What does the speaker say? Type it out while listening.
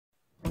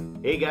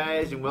Hey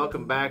guys, and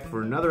welcome back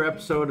for another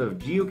episode of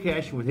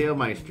Geocaching with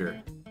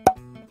Hailmeister.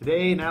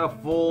 Today, not a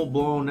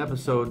full-blown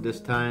episode this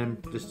time,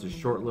 just a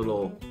short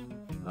little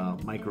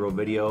micro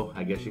video,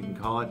 I guess you can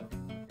call it.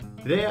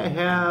 Today I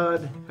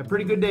had a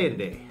pretty good day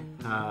today,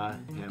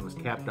 and it was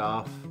capped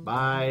off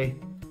by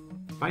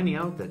finding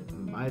out that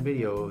my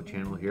video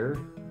channel here,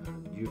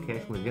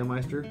 Geocaching with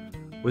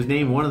Hailmeister, was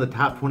named one of the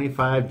top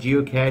 25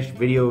 geocache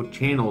video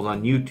channels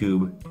on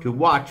YouTube to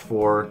watch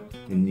for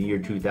in the year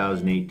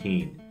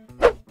 2018.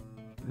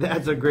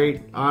 That's a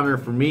great honor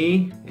for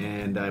me,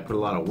 and I put a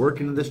lot of work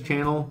into this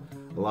channel,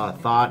 a lot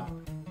of thought,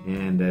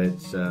 and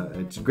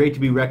it's great to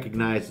be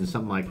recognized in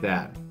something like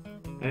that.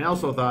 And I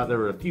also thought there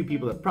were a few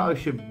people that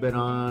probably should have been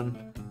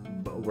on,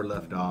 but were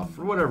left off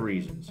for whatever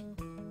reasons.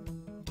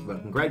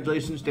 But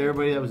congratulations to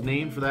everybody that was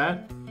named for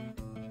that.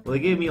 Well, they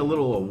gave me a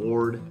little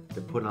award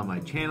to put on my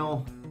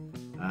channel,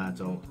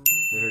 so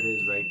there it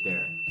is right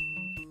there.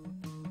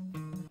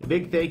 A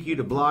big thank you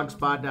to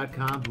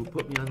blogspot.com, who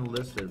put me on the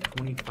list of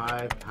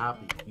 25 top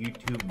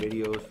YouTube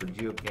videos for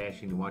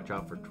geocaching to watch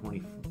out for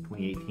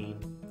 2018.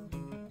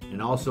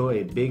 And also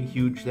a big,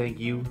 huge thank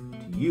you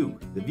to you,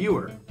 the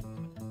viewer.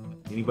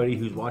 Anybody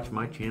who's watching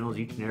my channels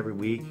each and every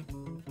week.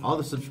 All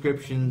the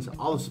subscriptions,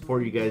 all the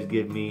support you guys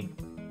give me.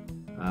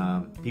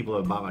 People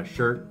that bought my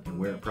shirt and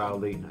wear it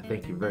proudly, I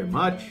thank you very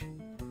much.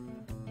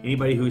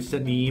 Anybody who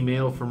sent me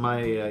email from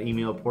my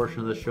email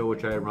portion of the show,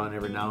 which I run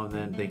every now and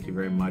then, thank you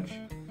very much.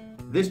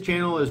 This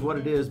channel is what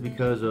it is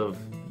because of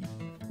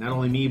not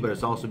only me, but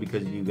it's also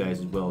because of you guys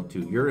as well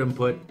too. Your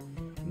input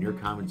and your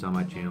comments on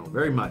my channel,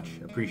 very much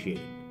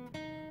appreciated.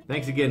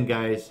 Thanks again,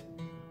 guys.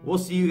 We'll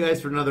see you guys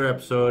for another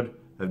episode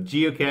of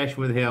Geocaching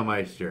with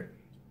Hailmeister.